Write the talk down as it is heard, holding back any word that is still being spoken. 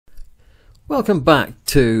Welcome back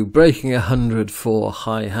to Breaking 100 for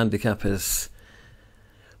High Handicappers.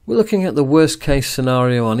 We're looking at the worst case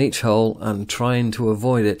scenario on each hole and trying to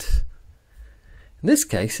avoid it. In this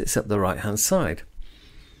case, it's up the right hand side.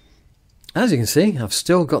 As you can see, I've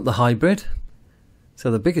still got the hybrid,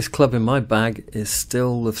 so the biggest club in my bag is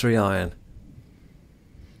still the 3-iron.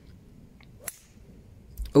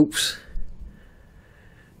 Oops.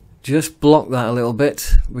 Just block that a little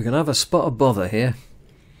bit. We're going to have a spot of bother here.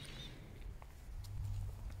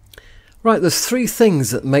 Right, there's three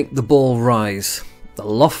things that make the ball rise. The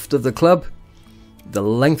loft of the club, the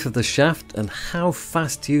length of the shaft, and how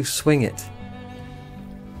fast you swing it.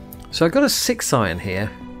 So I've got a 6-iron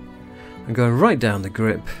here. I'm going right down the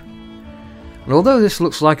grip. And although this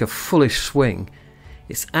looks like a foolish swing,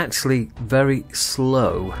 it's actually very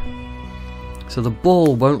slow. So the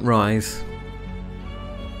ball won't rise,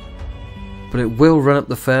 but it will run up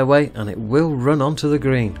the fairway and it will run onto the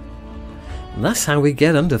green. And that's how we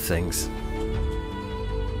get under things.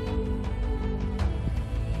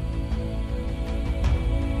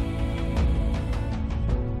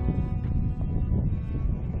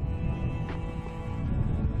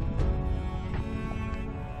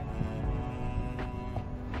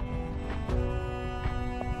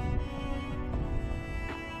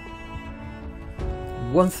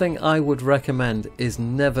 One thing I would recommend is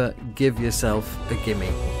never give yourself a gimme.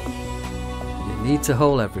 You need to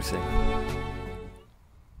hole everything.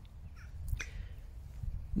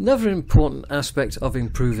 Another important aspect of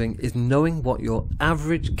improving is knowing what your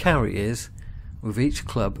average carry is with each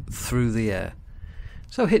club through the air.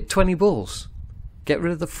 So hit 20 balls. Get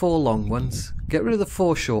rid of the 4 long ones, get rid of the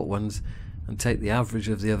 4 short ones, and take the average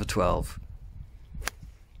of the other 12.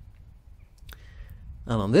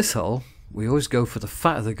 And on this hole, we always go for the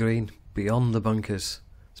fat of the green beyond the bunkers.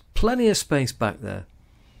 There's plenty of space back there.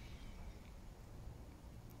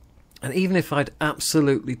 And even if I'd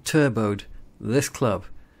absolutely turboed this club,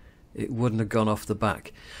 it wouldn't have gone off the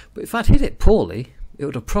back. But if I'd hit it poorly, it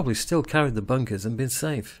would have probably still carried the bunkers and been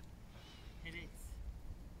safe.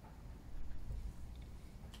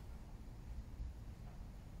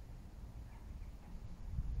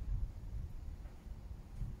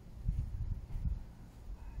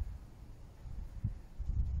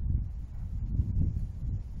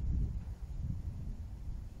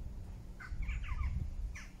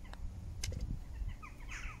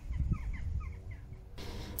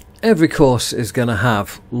 Every course is going to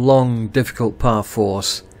have long, difficult par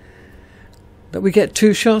 4s that we get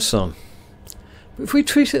 2 shots on. But if we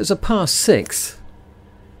treat it as a par 6,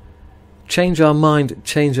 change our mind,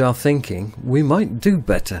 change our thinking, we might do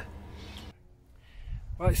better.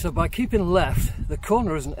 Right, so by keeping left, the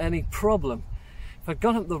corner isn't any problem. If I'd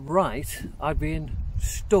gone up the right, I'd be in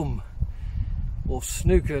stum or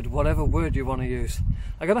snookered, whatever word you want to use.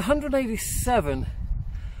 I got 187.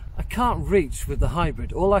 I can't reach with the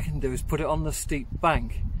hybrid. All I can do is put it on the steep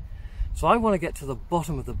bank. So I want to get to the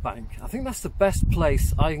bottom of the bank. I think that's the best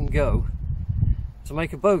place I can go to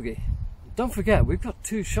make a bogey. Don't forget, we've got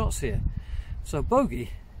 2 shots here. So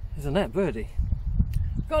bogey is a net birdie.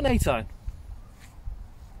 Got an 8-iron.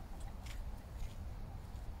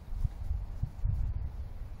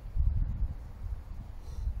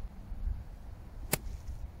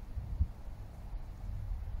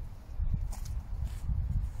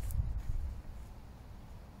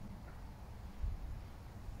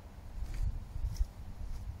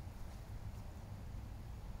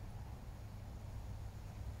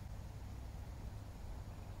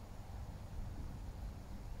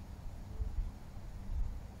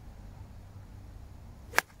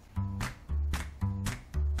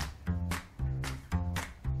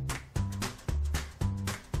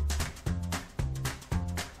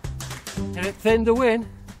 Hit it thin to win.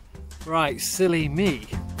 Right, silly me.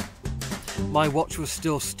 My watch was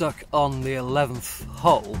still stuck on the 11th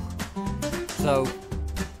hole, so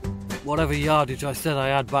whatever yardage I said I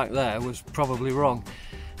had back there was probably wrong.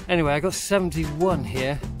 Anyway, I got 71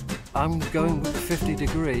 here. I'm going with the 50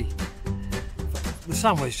 degree. The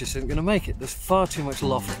sandwich just isn't going to make it. There's far too much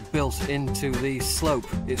loft built into the slope.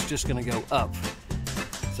 It's just going to go up.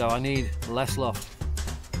 So I need less loft.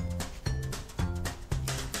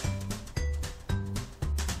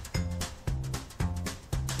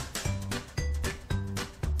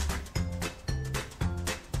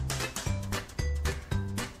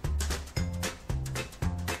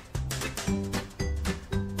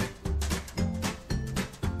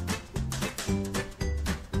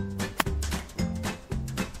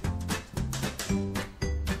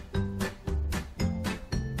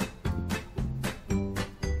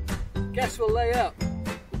 Guess we'll lay up.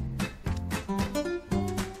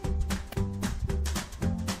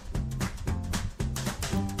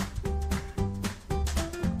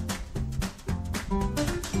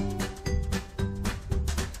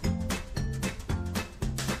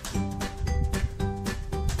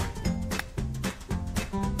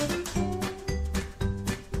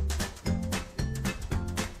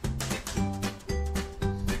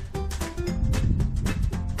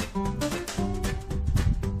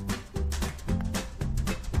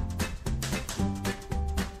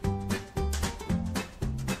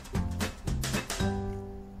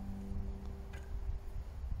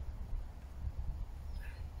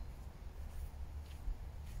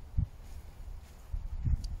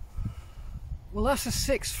 Well, that's a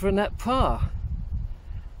 6 for a net par.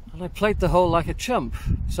 And I played the hole like a chump.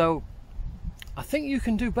 So I think you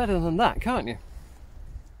can do better than that, can't you?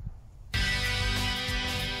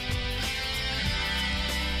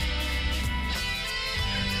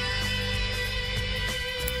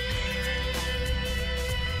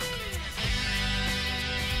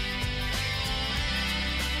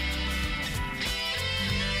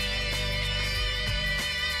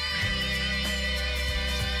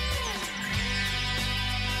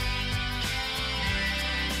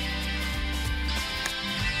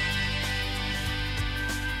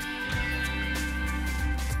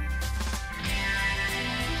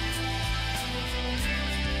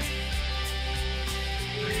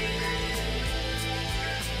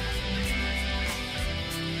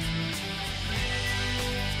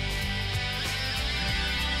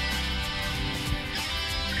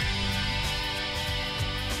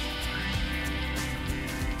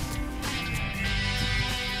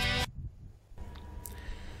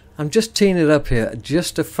 I'm just teeing it up here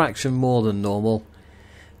just a fraction more than normal,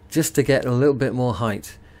 just to get a little bit more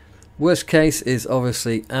height. Worst case is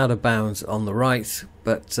obviously out of bounds on the right,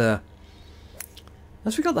 but as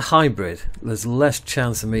we got the hybrid, there's less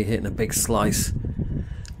chance of me hitting a big slice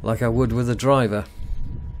like I would with a driver.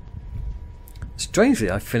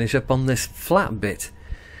 Strangely, I finish up on this flat bit,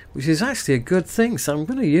 which is actually a good thing, so I'm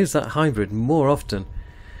going to use that hybrid more often.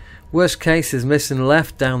 Worst case is missing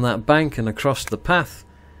left down that bank and across the path.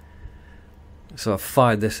 So I've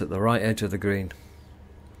fired this at the right edge of the green.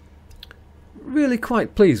 Really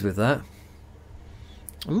quite pleased with that.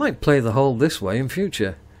 I might play the hole this way in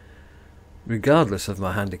future, regardless of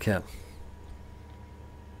my handicap.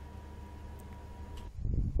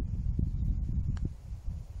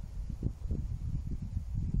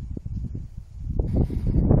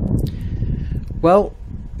 Well,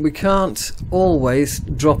 we can't always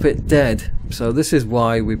drop it dead, so this is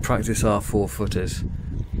why we practice our 4-footers.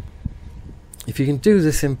 If you can do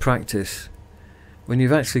this in practice, when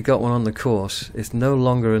you've actually got one on the course, it's no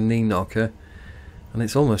longer a knee knocker and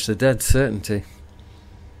it's almost a dead certainty.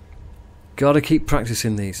 Gotta keep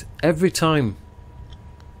practicing these. Every time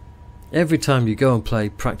you go and play,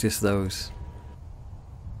 practice those.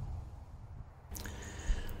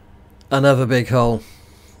 Another big hole.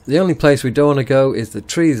 The only place we don't want to go is the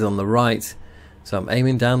trees on the right, so I'm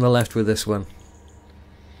aiming down the left with this one.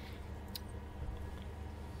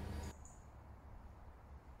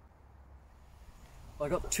 I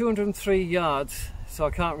got 203 yards, so I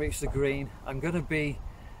can't reach the green. I'm going to be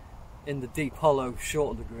in the deep hollow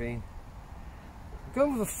short of the green. I'm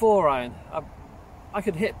going with a 4-iron. I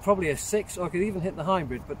could hit probably a 6, or I could even hit the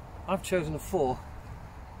hybrid, but I've chosen a 4.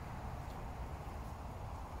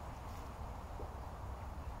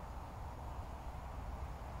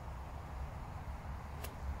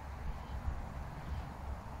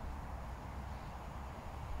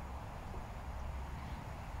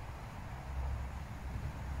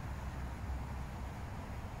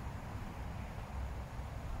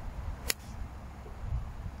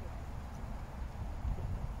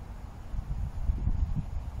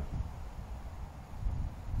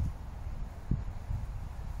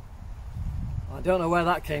 I don't know where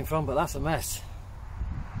that came from, but that's a mess.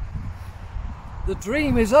 The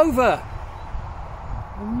dream is over!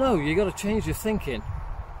 Well, no, you got to change your thinking.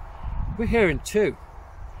 We're here in 2.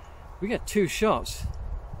 We get 2 shots.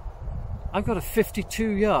 I've got a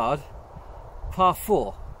 52-yard par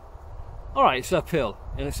 4. Alright, it's uphill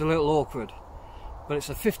and it's a little awkward, but it's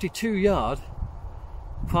a 52-yard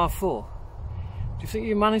par 4. Do you think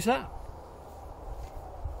you manage that?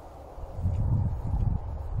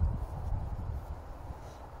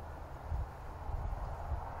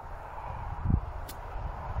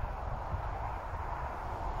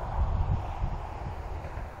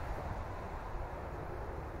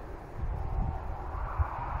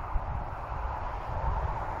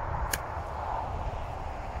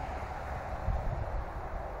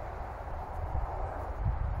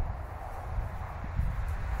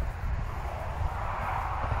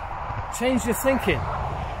 Change your thinking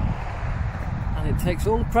and it takes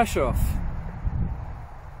all the pressure off.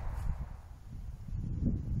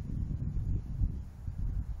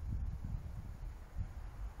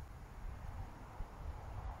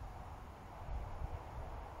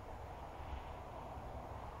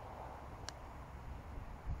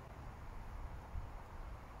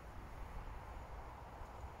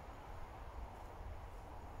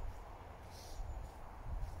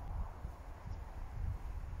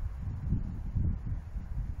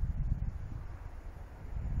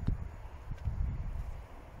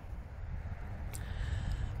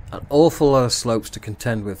 An awful lot of slopes to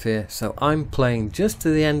contend with here, so I'm playing just to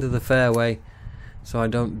the end of the fairway so I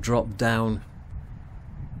don't drop down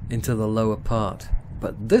into the lower part.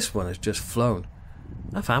 But this one has just flown.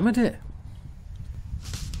 I've hammered it.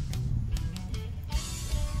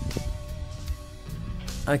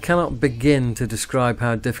 I cannot begin to describe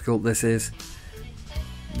how difficult this is.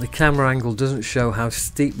 The camera angle doesn't show how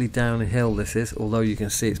steeply downhill this is, although you can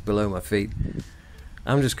see it's below my feet.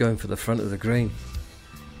 I'm just going for the front of the green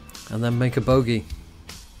and then make a bogey,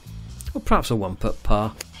 or perhaps a 1-putt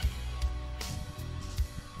par.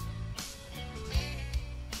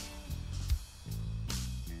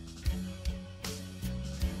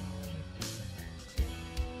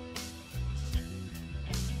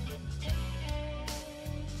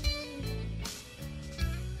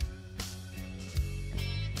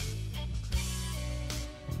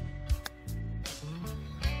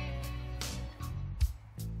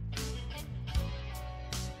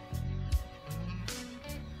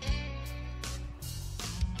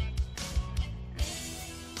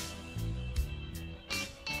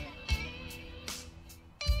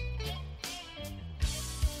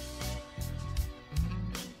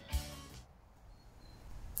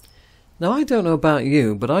 Now, I don't know about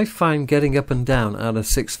you, but I find getting up and down out of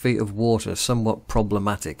 6 feet of water somewhat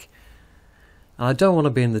problematic. And I don't want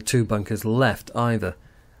to be in the 2 bunkers left either.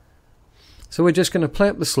 So we're just going to play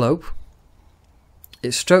up the slope.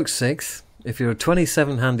 It's stroke 6. If you're a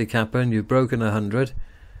 27 handicapper and you've broken 100,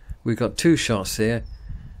 we've got 2 shots here.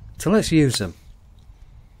 So let's use them.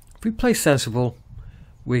 If we play sensible,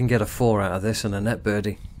 we can get a 4 out of this and a net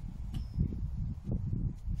birdie.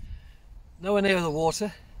 Nowhere near the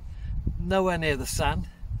water. Nowhere near the sand.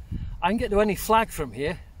 I can get to any flag from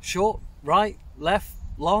here. Short, right, left,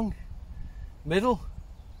 long, middle.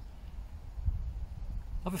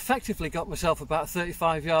 I've effectively got myself about a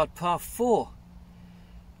 35-yard par 4.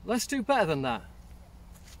 Let's do better than that.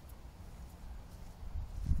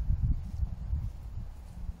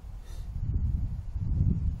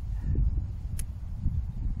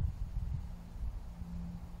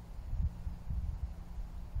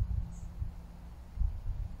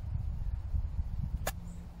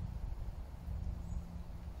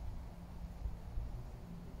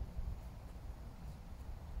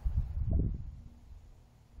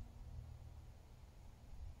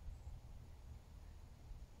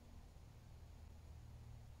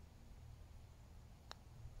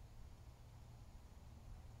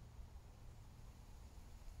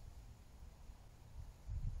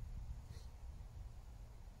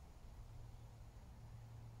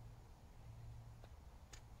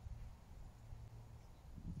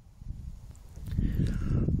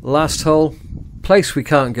 Last hole, place we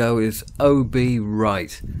can't go is OB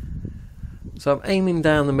right. So I'm aiming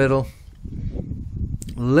down the middle,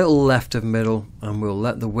 a little left of middle, and we'll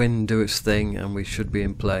let the wind do its thing and we should be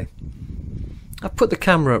in play. I've put the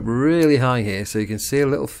camera up really high here so you can see a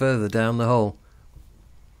little further down the hole.